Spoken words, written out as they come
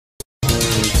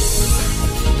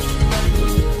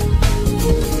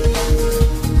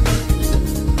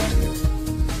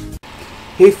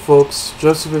Hey folks,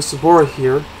 Joseph Sobora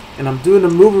here, and I'm doing a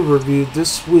movie review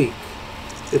this week.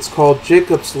 It's called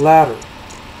Jacob's Ladder,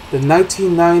 the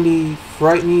 1990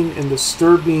 frightening and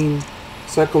disturbing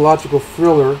psychological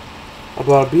thriller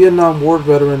about a Vietnam War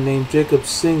veteran named Jacob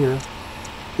Singer,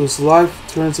 whose life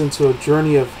turns into a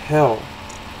journey of hell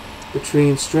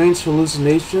between strange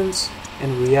hallucinations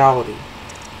and reality.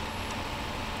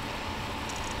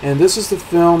 And this is the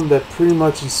film that pretty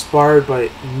much inspired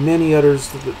by many others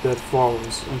that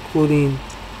follows, including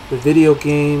the video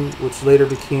game, which later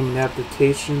became an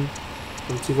adaptation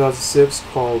from 2006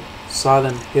 called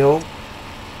Silent Hill.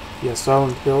 Yeah,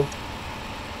 Silent Hill.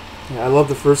 Yeah, I love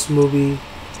the first movie,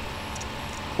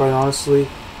 quite honestly.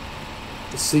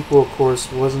 The sequel, of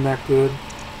course, wasn't that good,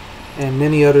 and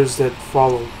many others that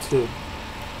followed too,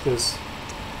 because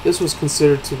this was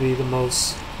considered to be the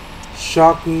most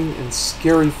shocking and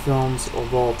scary films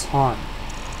of all time.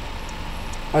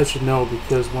 I should know,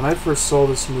 because when I first saw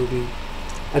this movie,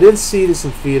 I didn't see this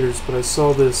in theaters, but I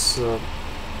saw this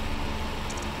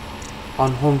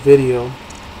on home video.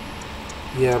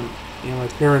 Yeah, my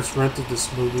parents rented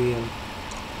this movie, and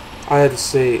I had to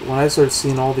say, when I started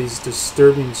seeing all these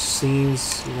disturbing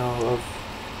scenes, of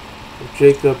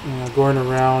Jacob, going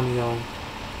around,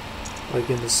 like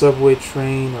in the subway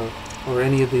train or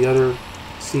any of the other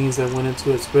scenes that went into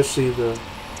it, especially the,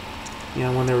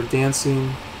 when they were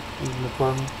dancing in the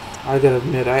apartment. I gotta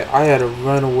admit, I had to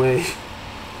run away.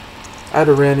 I had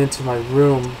to run into my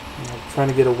room, trying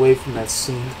to get away from that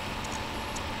scene.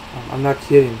 I'm not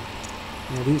kidding.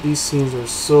 These scenes are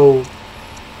so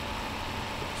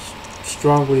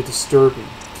strongly disturbing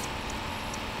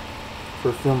for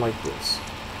a film like this.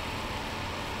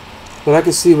 But I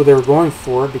could see what they were going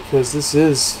for, because this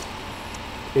is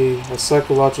a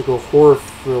psychological horror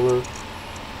thriller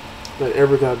that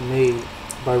ever got made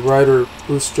by writer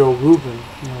Rubin,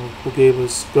 who gave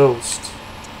us Ghost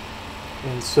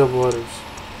and several others.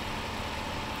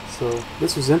 So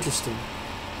this was interesting.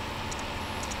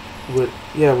 With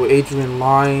Adrian,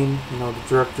 Lyne, the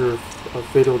director of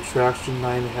Fatal Attraction,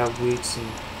 9.5 Weeks, and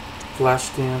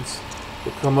Flashdance,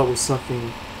 to come up with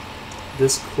something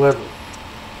this clever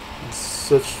and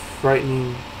such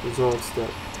frightening results that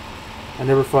I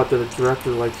never thought that a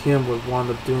director like him would wind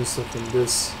up doing something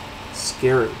this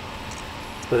scary.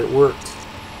 But it worked.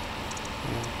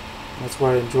 That's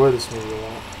why I enjoy this movie a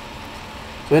lot.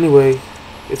 So anyway,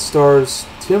 it stars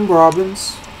Tim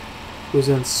Robbins, who was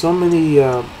in so many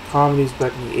comedies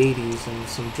back in the 80s and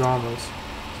some dramas,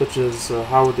 such as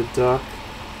Howard the Duck,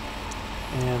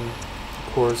 and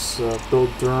of course Bill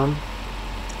Durham,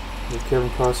 with Kevin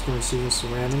Costner and Susan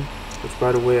Sarandon, which,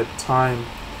 by the way, at the time,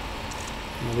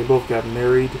 they both got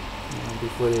married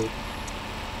before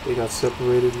they got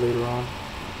separated later on.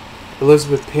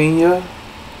 Elizabeth Peña,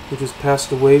 who just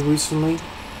passed away recently.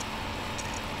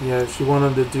 Yeah, she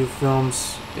wanted to do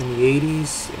films in the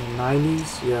 80s and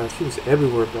 90s. Yeah, she was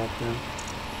everywhere back then.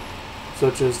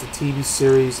 Such as the TV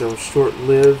series that was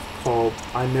short-lived called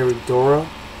I Married Dora,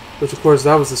 which, of course,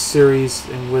 that was a series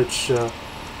in which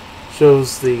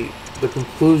shows the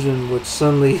conclusion, which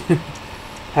suddenly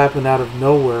happened out of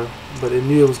nowhere, but it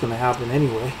knew it was going to happen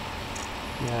anyway.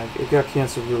 Yeah, it got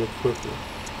canceled really quickly.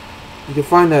 You can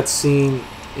find that scene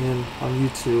on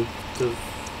YouTube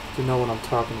to know what I'm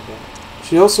talking about.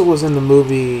 She also was in the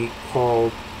movie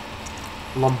called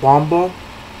La Bamba,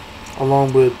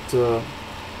 along with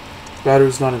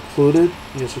Batteries Not Included.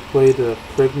 Yeah, she played a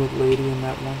pregnant lady in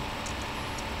that one.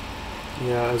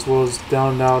 Yeah, as well as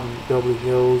Down and Out in Beverly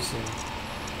Hills,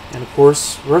 and of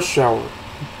course Rush Hour.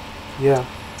 Yeah,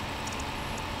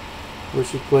 where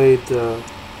she played a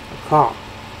cop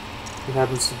who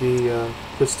happens to be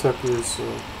Chris Tucker's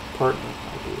partner,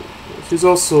 I believe. She's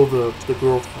also the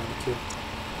girlfriend too.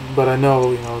 But I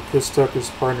know, Chris Tucker's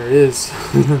partner is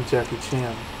Jackie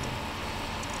Chan.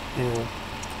 Anyway,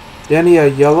 Danny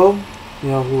Aiello,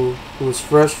 who was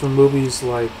fresh from movies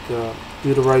like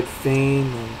Do the Right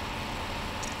Thing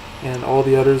and all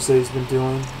the others that he's been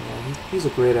doing. Yeah, he's a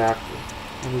great actor,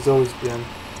 and he's always been.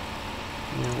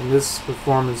 And this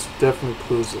performance definitely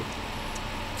proves it,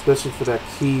 especially for that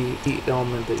key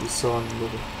element that you saw in the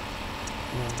movie.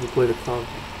 Who played a cop.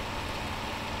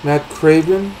 Matt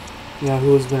Craven,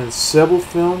 who has been in several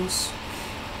films,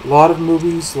 a lot of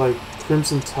movies like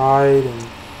Crimson Tide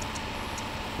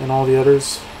and all the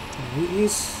others.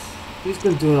 He's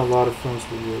been doing a lot of films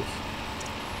for years,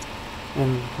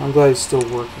 and I'm glad he's still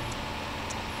working.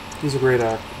 He's a great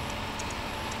actor.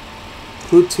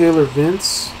 Pruitt Taylor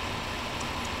Vince,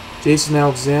 Jason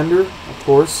Alexander, of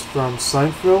course, from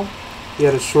Seinfeld. He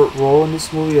had a short role in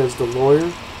this movie as the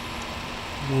lawyer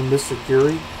named Mr.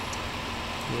 Geary.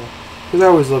 Yeah. because I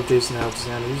always love Jason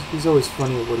Alexander. He's always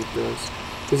funny at what he does.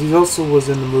 Because he also was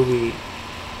in the movie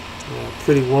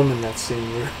Pretty Woman that same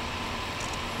year.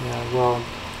 Yeah, well,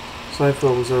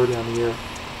 Seinfeld was already on the air.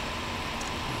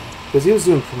 Because he was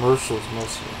doing commercials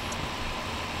mostly.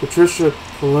 Patricia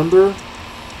Kalember,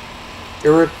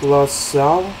 Eriq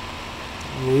Salle.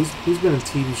 Yeah, he's been in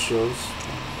TV shows.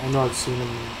 I know I've seen him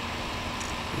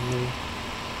in many.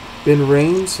 Ben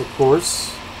Rhames, of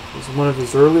course, was one of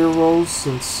his earlier roles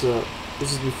since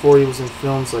this is before he was in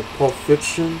films like Pulp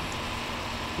Fiction,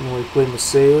 where he played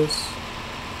Messias,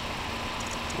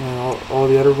 and all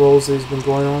the other roles that he's been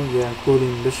going on, yeah,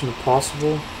 including Mission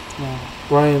Impossible.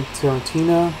 Brian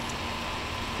Tarantina,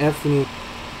 Anthony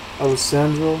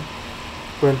Alessandro,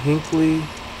 Brent Hinkley,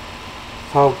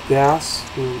 Kyle Gass,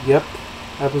 who, yep,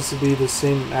 happens to be the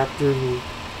same actor who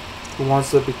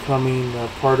winds up becoming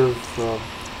part of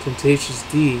Tenacious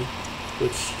D,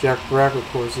 which Jack Black, of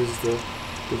course, is the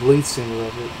lead singer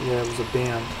of it. Yeah, it was a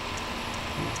band.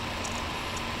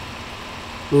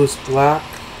 Lewis Black,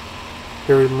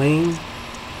 Harry Lyne,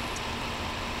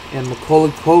 and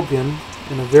Macaulay Culkin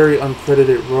in a very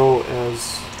uncredited role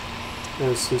as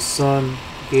his son,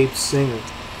 Gabe Singer.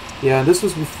 Yeah, and this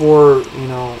was before,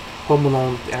 Home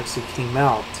Alone actually came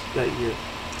out that year.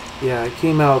 Yeah, it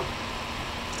came out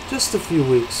just a few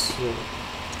weeks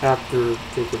after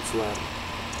Jacob's Ladder.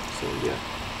 So yeah.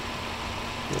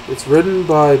 It's written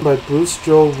by Bruce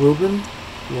Joel Rubin,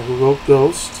 who wrote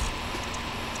Ghost,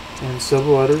 and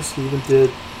several others. He even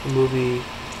did the movie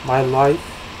My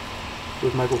Life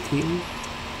with Michael Keaton.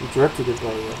 He directed it,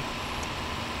 by the way.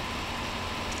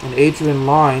 And Adrian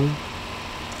Lyne,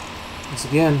 once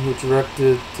again, who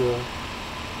directed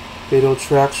Fatal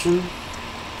Attraction,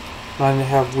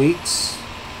 9.5 Weeks,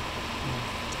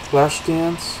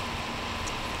 Flashdance,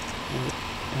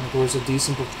 and of course A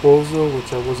Decent Proposal,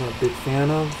 which I wasn't a big fan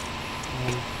of,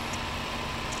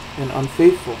 and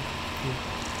Unfaithful.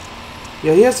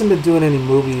 Yeah, he hasn't been doing any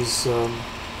movies a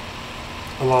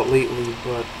lot lately,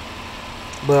 but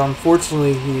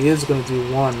unfortunately he is going to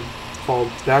do one called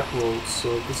Backroads,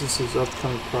 so this is his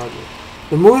upcoming project.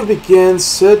 The movie begins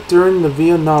set during the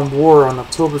Vietnam War on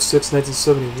October 6,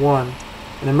 1971.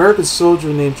 An American soldier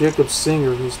named Jacob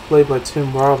Singer, who's played by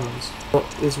Tim Robbins,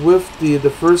 is with the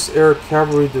 1st Air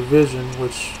Cavalry Division,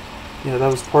 which, that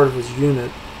was part of his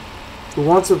unit, who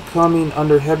winds up coming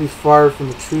under heavy fire from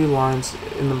the tree lines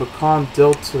in the Mekong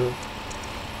Delta,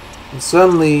 and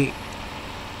suddenly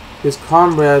his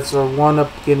comrades are wound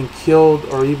up getting killed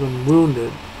or even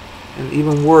wounded, and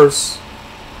even worse,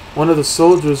 one of the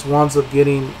soldiers winds up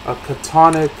getting a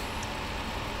catonic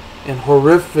and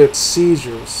horrific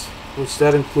seizures, which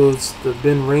that includes the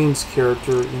Ben Rhames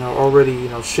character, already,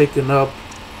 shaken up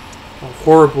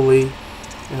horribly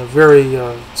in a very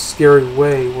scary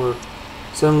way, where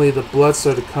suddenly the blood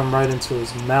started to come right into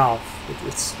his mouth.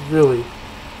 It's really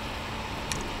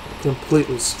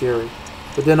completely scary.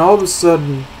 But then all of a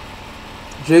sudden,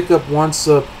 Jacob winds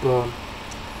up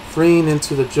freeing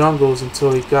into the jungles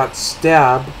until he got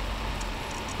stabbed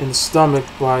in the stomach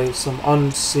by some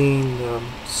unseen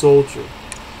soldier.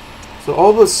 So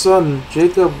all of a sudden,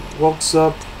 Jacob wakes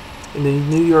up in the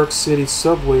New York City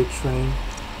subway train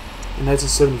in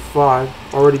 1975,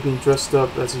 already being dressed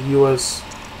up as a U.S.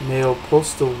 mail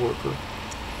postal worker,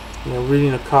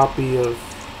 reading a copy of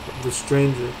The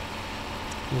Stranger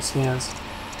in his hands.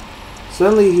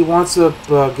 Suddenly he winds up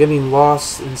getting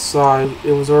lost inside.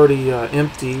 It was already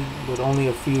empty, with only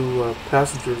a few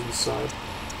passengers inside.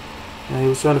 And he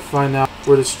was trying to find out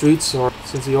where the streets are,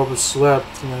 since he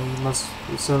overslept.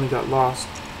 He suddenly got lost.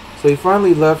 So he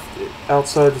finally left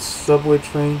outside the subway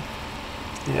train,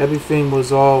 and everything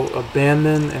was all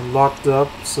abandoned and locked up.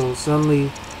 So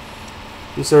suddenly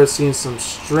he started seeing some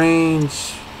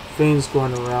strange things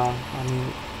going around.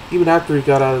 Even after he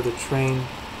got out of the train,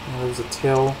 there was a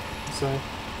tail inside.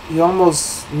 He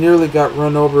almost nearly got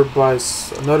run over by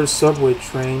another subway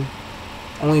train,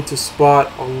 only to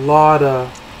spot a lot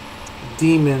of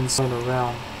demons going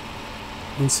around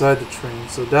inside the train.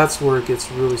 So that's where it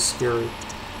gets really scary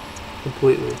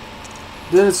completely.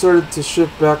 Then it started to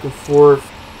shift back and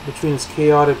forth between his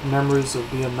chaotic memories of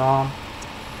Vietnam,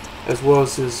 as well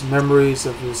as his memories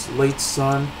of his late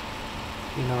son,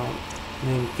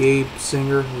 named Gabe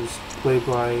Singer, who's played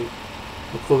by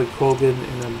Macaulay Culkin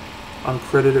in an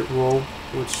uncredited role,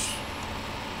 which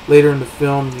later in the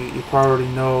film you probably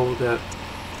already know that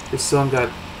his son got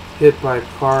hit by a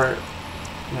car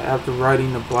after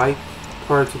riding a bike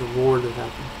prior to the war that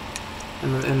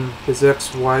happened. And his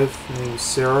ex-wife named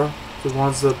Sarah, who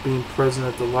winds up being present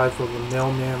at the life of a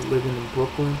mailman living in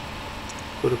Brooklyn,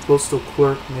 with a postal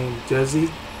clerk named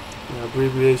Desi,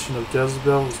 abbreviation of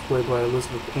Jezebel, who's played by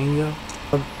Elizabeth Peña.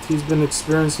 He's been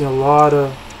experiencing a lot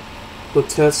of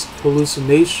grotesque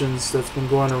hallucinations that's been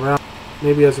going around,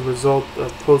 maybe as a result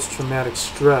of post-traumatic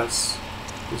stress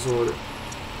disorder.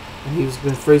 And he's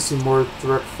been facing more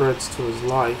direct threats to his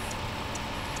life.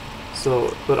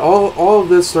 So, but all of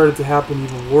this started to happen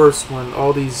even worse when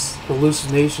all these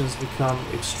hallucinations become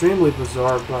extremely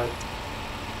bizarre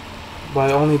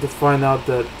by only to find out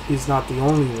that he's not the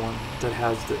only one that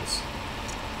has this.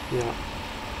 Yeah.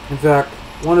 In fact,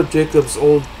 one of Jacob's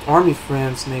old army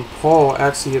friends named Paul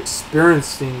actually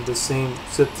experiencing the same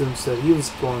symptoms that he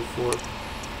was going for.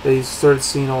 That he started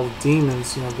seeing all the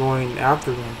demons, going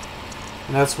after him.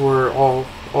 And that's where all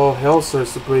hell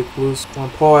starts to break loose when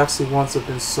Paul actually winds up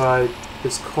inside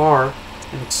his car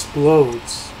and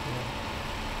explodes.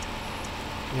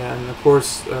 Yeah, and of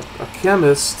course a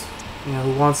chemist,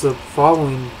 who winds up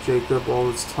following Jacob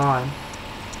all this time.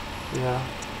 Yeah,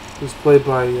 who's played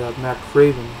by Matt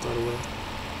Craven, by the way.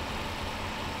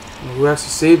 Who actually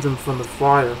saved him from the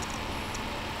fire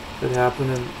that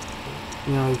happened,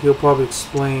 and he'll probably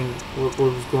explain what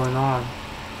was going on.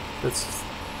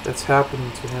 That's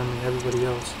happening to him and everybody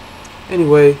else.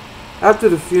 Anyway, after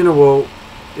the funeral,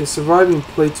 his surviving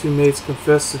platoon mates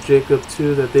confessed to Jacob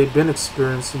too that they've been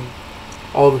experiencing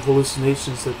all the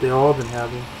hallucinations that they've all been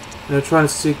having, and they're trying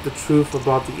to seek the truth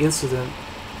about the incident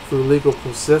through legal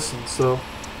processing. So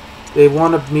they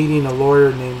wound up meeting a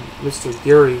lawyer named Mr.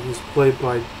 Gary, who's played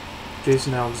by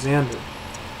Jason Alexander,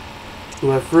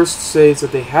 who at first says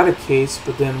that they had a case,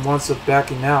 but then winds up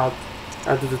backing out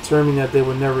after determining that they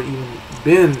would never even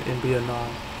been in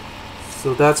Vietnam.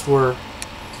 So that's where,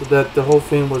 so that the whole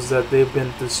thing was that they've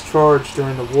been discharged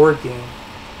during the war game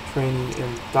training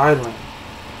in Thailand.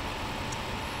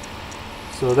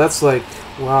 So that's like,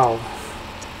 wow,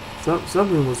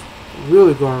 something was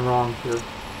really going wrong here.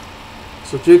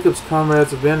 So Jacob's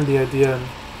comrades abandoned the idea,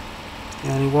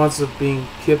 and he winds up being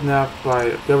kidnapped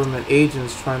by government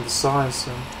agents trying to silence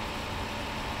him.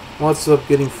 Winds up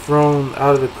getting thrown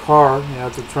out of the car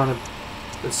after trying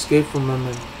to escape from him,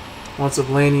 and winds up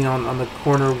landing on the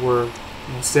corner where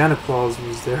Santa Claus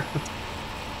was there,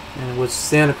 and which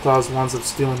Santa Claus winds up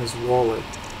stealing his wallet.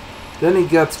 Then he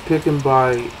gets picked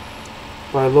by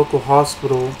a local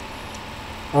hospital,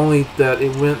 only that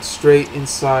it went straight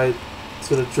inside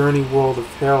to the journey world of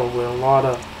hell, where a lot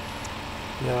of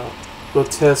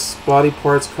grotesque body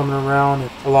parts coming around, and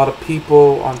a lot of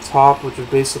people on top, which are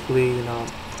basically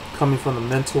coming from the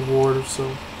mental ward or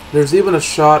so. There's even a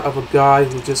shot of a guy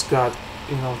who just got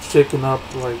shaken up,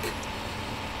 like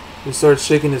he started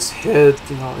shaking his head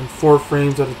in 4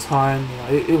 frames at a time.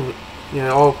 It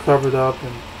all covered up,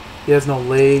 and he has no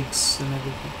legs and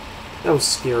everything. That was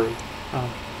scary.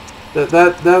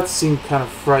 That seemed kind of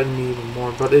frightened me even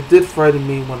more, but it did frighten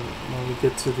me when we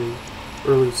get to the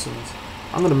early scenes.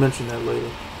 I'm going to mention that later.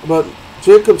 But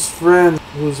Jacob's friend,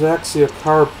 who's actually a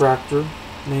chiropractor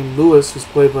named Lewis, who's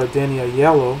played by Danny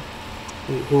Aiello,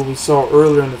 who we saw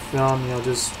earlier in the film,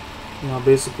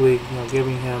 basically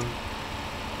giving him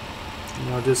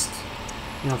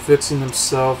fixing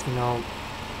himself,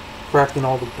 cracking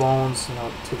all the bones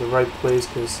to the right place,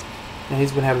 because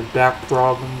he's been having back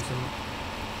problems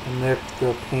and neck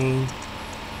pain.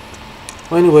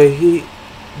 Well, anyway,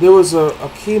 there was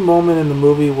a key moment in the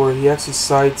movie where he actually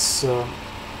cites the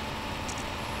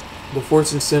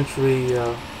 14th century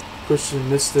Christian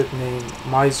mystic named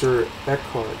Miser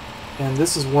Eckhart. And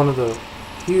this is one of the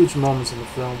huge moments in the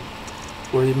film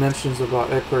where he mentions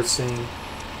about Eckhart saying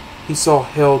he saw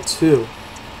hell too.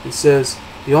 He says,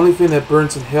 the only thing that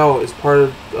burns in hell is part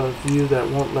of you that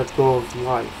won't let go of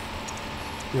life.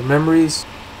 Your memories,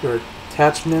 your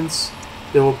attachments,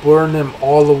 they will burn them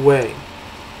all away.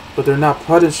 But they're not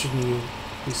punishing you,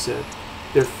 he said.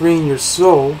 They're freeing your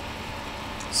soul,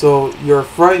 so you're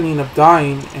frightening of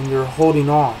dying and you're holding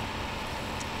on.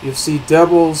 You see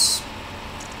devils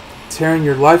tearing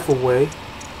your life away,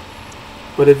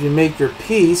 but if you make your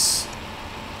peace,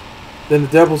 then the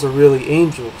devils are really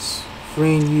angels,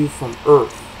 freeing you from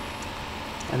earth.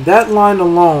 And that line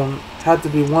alone had to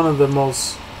be one of the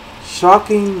most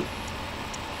shocking,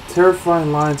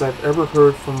 terrifying lines I've ever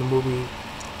heard from a movie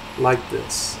like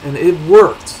this. And it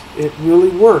worked. It really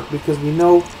worked, because we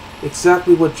know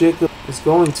exactly what Jacob is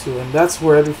going to, and that's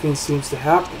where everything seems to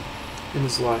happen in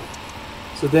his life.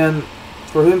 So then,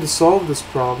 for him to solve this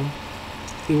problem,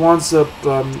 he winds up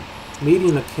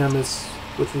meeting a chemist,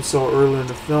 which we saw earlier in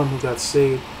the film, who got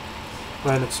saved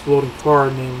by an exploding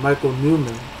car named Michael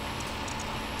Newman.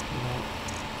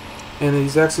 And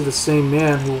he's actually the same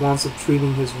man who winds up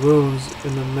treating his wounds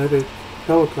in the medic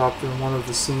helicopter in one of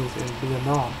the scenes in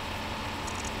Vietnam.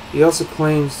 He also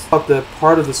claims that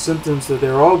part of the symptoms that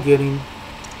they're all getting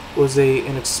was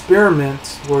an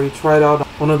experiment where he tried out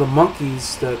one of the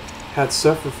monkeys that had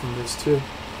suffered from this too.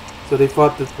 So they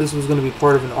thought that this was going to be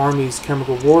part of an army's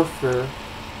chemical warfare.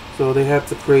 So they had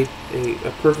to create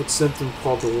a perfect symptom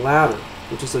called the ladder,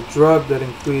 which is a drug that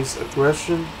increases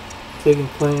aggression, taking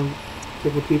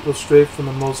people straight from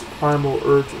the most primal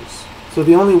urges. So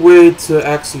the only way to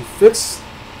actually fix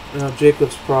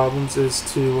Jacob's problems is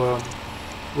to,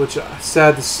 which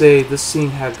sad to say, this scene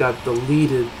had got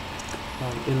deleted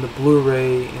in the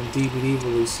Blu-ray and DVD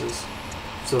releases.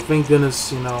 So thank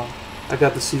goodness, I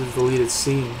got to see the deleted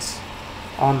scenes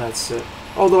on that set.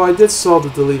 Although I did saw the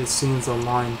deleted scenes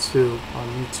online too, on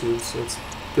YouTube, so it's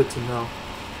good to know.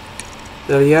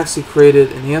 That he actually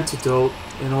created an antidote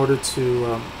in order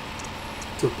to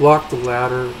block the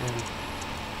ladder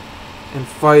and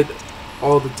fight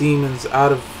all the demons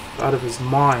out of his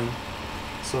mind,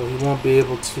 so he won't be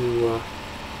able to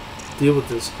deal with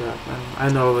this crap. And I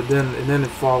know, and then it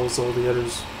follows all the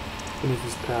others beneath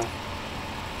his path.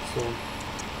 So,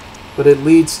 but it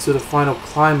leads to the final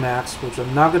climax, which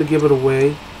I'm not going to give it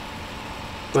away,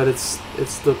 but it's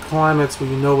the climax where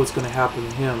you know what's going to happen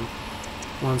to him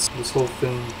once this whole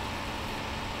thing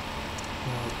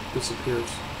disappears.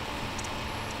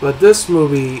 But this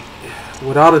movie,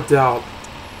 without a doubt,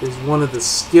 is one of the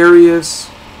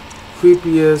scariest,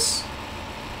 creepiest,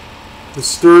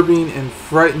 disturbing, and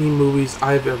frightening movies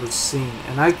I've ever seen.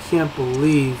 And I can't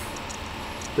believe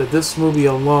that this movie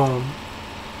alone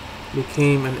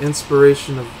became an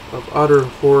inspiration of other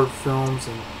horror films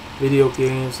and video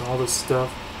games and all this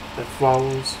stuff that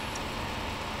follows.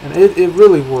 And it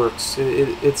really works.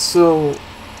 It's so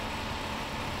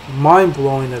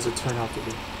mind-blowing as it turned out to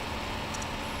be.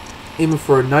 Even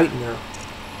for a nightmare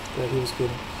that he was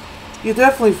getting. You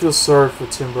definitely feel sorry for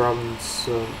Tim Robbins'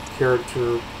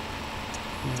 character,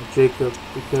 Jacob,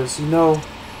 because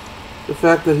the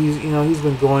fact that he's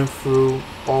been going through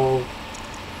all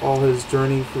his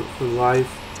journey for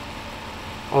life,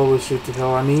 all the way straight to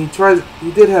hell. I mean,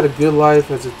 he did have a good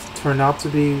life as it turned out to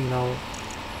be.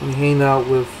 When he hanged out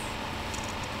with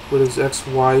his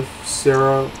ex-wife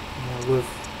Sarah, with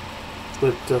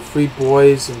 3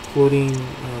 boys, including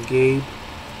Gabe.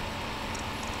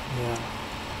 Yeah,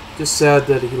 just sad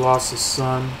that he lost his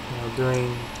son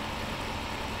during.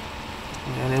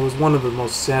 And it was one of the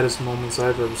most saddest moments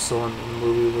I've ever saw in the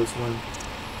movie was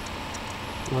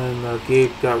when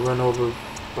Gabe got run over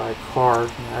by a car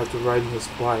after riding his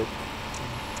bike.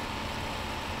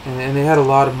 And they had a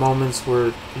lot of moments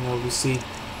where we see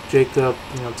Jacob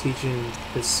teaching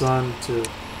his son to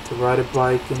ride a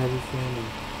bike and everything,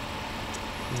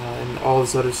 and all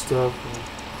this other stuff.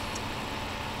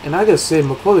 And I gotta say,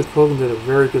 Macaulay Culkin did a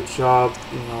very good job,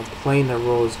 playing that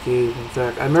role as Gabe. In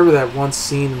fact, I remember that one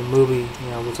scene in the movie,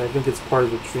 which I think it's part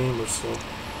of the dream or so,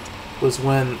 was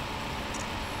when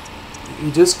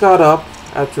he just got up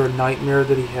after a nightmare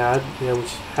that he had,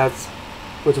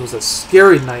 which was a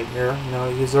scary nightmare.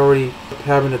 He's already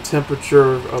having a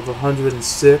temperature of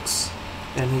 106,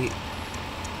 and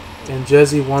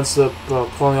Jesse winds up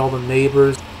calling all the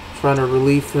neighbors, trying to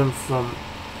relieve him from,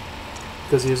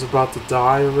 because he was about to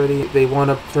die already. They wound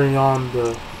up turning on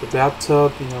the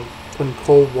bathtub, putting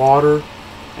cold water,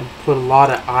 and put a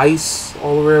lot of ice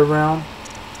all the way around,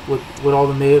 with all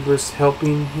the neighbors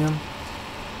helping him,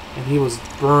 and he was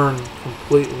burned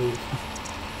completely.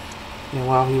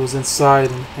 While he was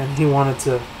inside, and he wanted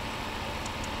to,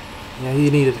 he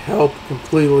needed help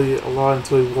completely a lot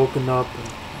until he woken up,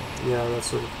 and that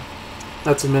sort of thing.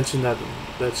 Not to mention that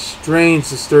strange,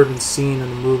 disturbing scene in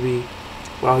the movie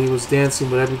while he was dancing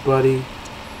with everybody.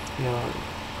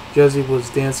 Jesse was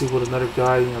dancing with another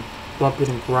guy, bumping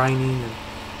and grinding,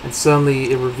 and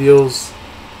suddenly it reveals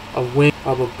a wing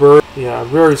of a bird. A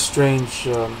very strange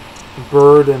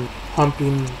bird, and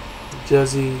pumping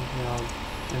Jesse,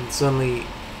 and suddenly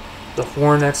the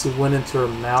horn actually went into her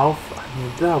mouth. I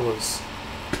mean, that was,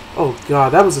 oh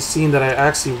god, that was a scene that I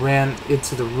actually ran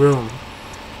into the room.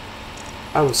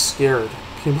 I was scared.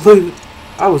 Can you believe it?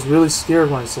 I was really scared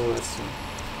when I saw that scene.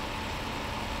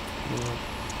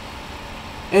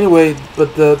 Anyway,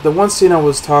 but the one scene I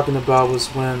was talking about was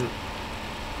when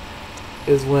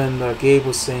Gabe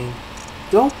was saying,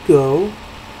 "Don't go.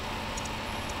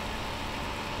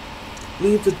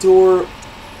 Leave the door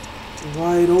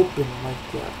wide open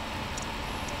like that.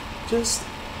 Just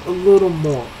a little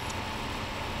more."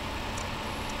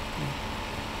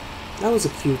 That was a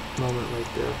cute moment right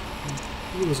there.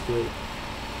 It was great.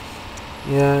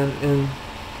 And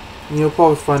you'll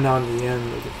probably find out in the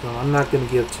end of the film. I'm not going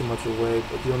to give too much away,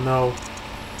 but you'll know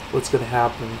what's going to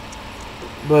happen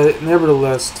But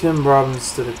nevertheless, Tim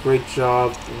Robbins did a great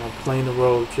job, playing the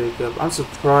role of Jacob. I'm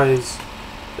surprised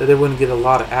that they wouldn't get a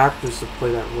lot of actors to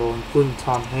play that role, including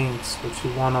Tom Hanks, which he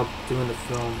wound up doing the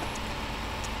film,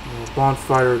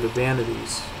 Bonfire of the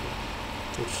Vanities,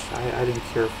 which I didn't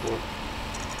care for.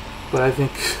 But I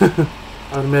think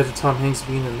I would imagine Tom Hanks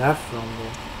being in that film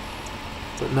though.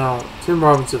 But no, Tim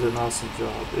Robbins did an awesome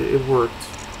job. It worked.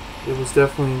 It was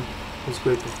definitely his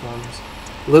great performance.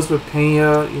 Elizabeth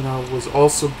Peña, was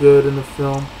also good in the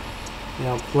film.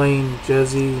 Playing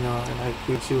Jesse, and I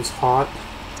agree she was hot.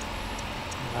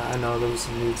 I know there was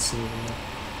some nude scene in there.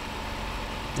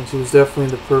 And she was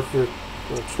definitely the perfect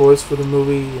choice for the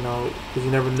movie, because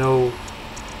you never know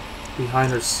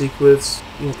behind her secrets.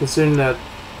 Considering that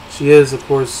she is, of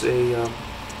course, a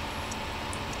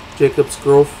Jacob's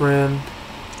girlfriend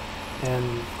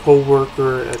and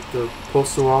co-worker at the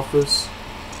postal office.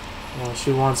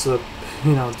 She wants up,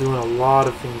 doing a lot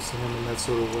of things to him in that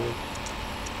sort of way.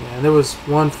 And there was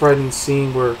one frightening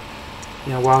scene where,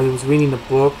 while he was reading the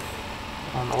book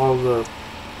on all the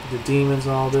demons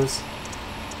and all this,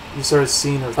 you started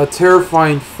seeing a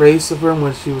terrifying face of her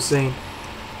when she was saying,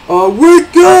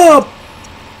 "Wake up!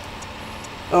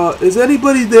 Is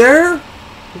anybody there?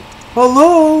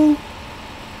 Hello?"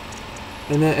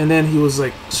 And then he was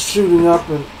like shooting up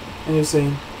and he was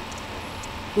saying,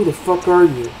 "Who the fuck are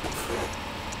you?"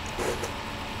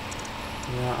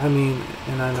 Yeah, I mean,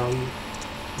 and I know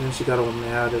then she got all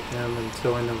mad at him and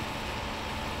telling him,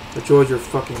 "Enjoy your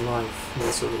fucking life," and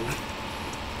that sort of way.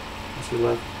 And she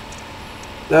left.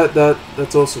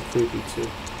 That's also creepy too.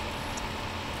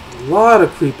 A lot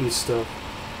of creepy stuff.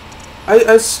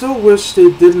 I still wish they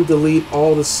didn't delete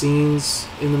all the scenes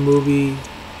in the movie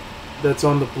that's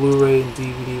on the Blu-ray and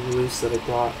DVD release that I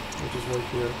got, which is right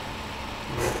here.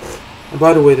 And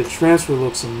by the way, the transfer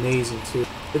looks amazing too.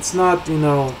 It's not,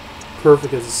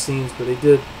 perfect as it seems, but they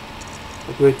did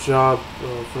a great job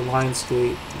for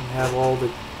Lionsgate and have all the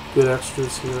good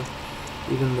extras here.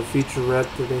 Even the featurette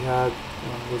that they had,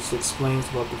 which explains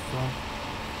about the film.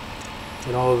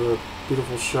 And all of the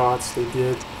beautiful shots they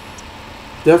did.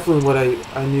 Definitely what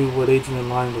I knew what Adrian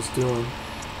Lyne was doing.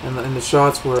 And the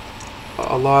shots were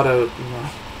a lot of,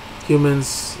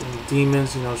 humans and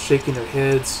demons, shaking their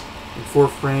heads in 4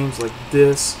 frames like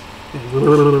this.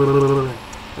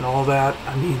 And all that.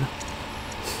 I mean,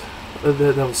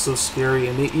 that was so scary.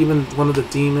 And even one of the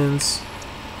demons,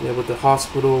 with the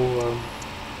hospital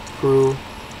crew,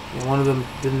 and one of them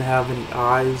didn't have any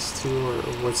eyes too, or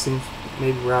what seems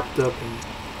maybe wrapped up, and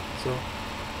so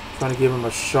trying to give him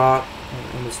a shot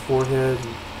in his forehead,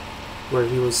 and where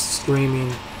he was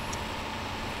screaming,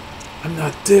 "I'm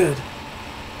not dead,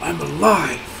 I'm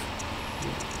alive."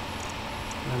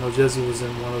 And I know Jesse was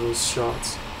in one of those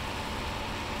shots.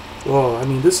 Well, I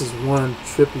mean, this is one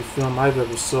trippy film I've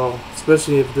ever saw,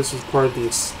 especially if this was part of the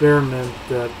experiment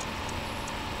that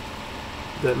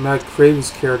Matt Craven's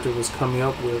character was coming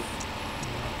up with,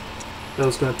 that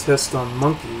was going to test on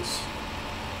monkeys.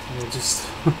 And it just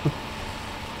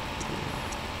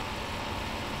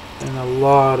and a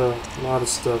lot of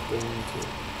stuff going into it.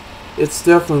 It's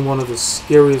definitely one of the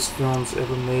scariest films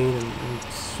ever made, and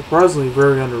surprisingly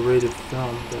very underrated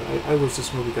film that I wish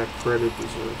this movie got credit it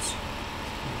deserves.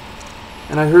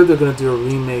 And I heard they're going to do a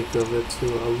remake of it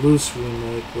too, a loose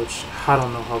remake, which I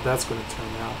don't know how that's going to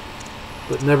turn out.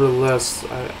 But nevertheless,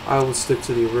 I will stick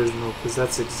to the original because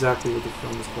that's exactly what the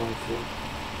film is going for.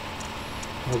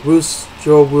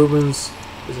 Joel Rubins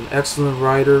is an excellent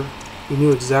writer. He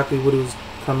knew exactly what he was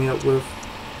coming up with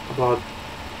about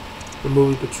the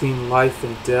movie between life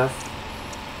and death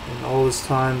and all this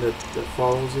time that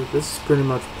follows it. This is pretty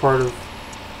much part of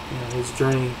his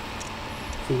journey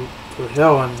to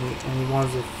hell, and he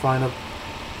wanted to find a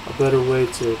better way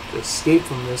to escape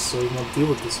from this so he won't deal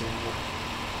with this anymore.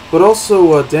 But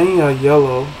also, Danny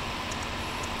Aiello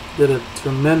did a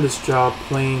tremendous job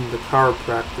playing the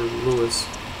chiropractor, Lewis,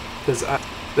 because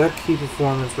that key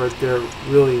performance right there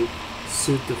really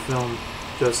suited the film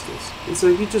justice. It's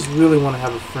like you just really want to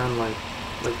have a friend like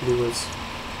Lewis,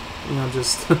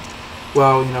 just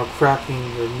while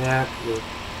cracking your neck,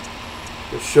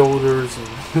 your shoulders,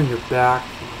 and your back.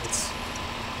 It's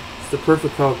the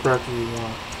perfect chiropractor you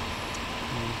want.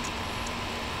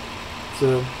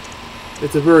 So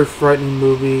it's a very frightening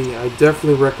movie. I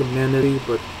definitely recommend it,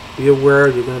 but be aware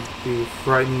you're going to be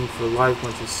frightening for life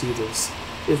once you see this.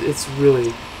 It's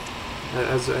really,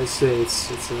 as I say, it's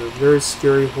a very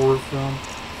scary horror film,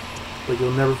 but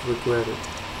you'll never regret it.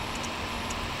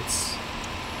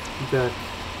 In fact,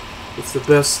 it's the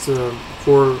best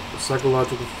horror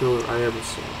psychological thriller I ever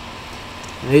saw.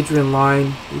 And Adrian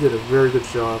Lyne, he did a very good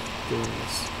job doing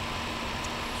this.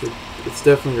 So it's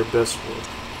definitely your best work.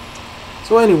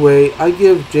 So anyway, I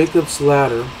give Jacob's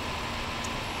Ladder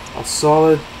a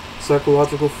solid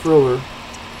psychological thriller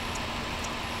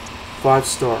 5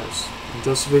 stars. I'm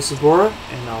Joseph A. Sobora,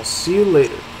 and I'll see you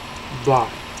later.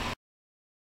 Bye.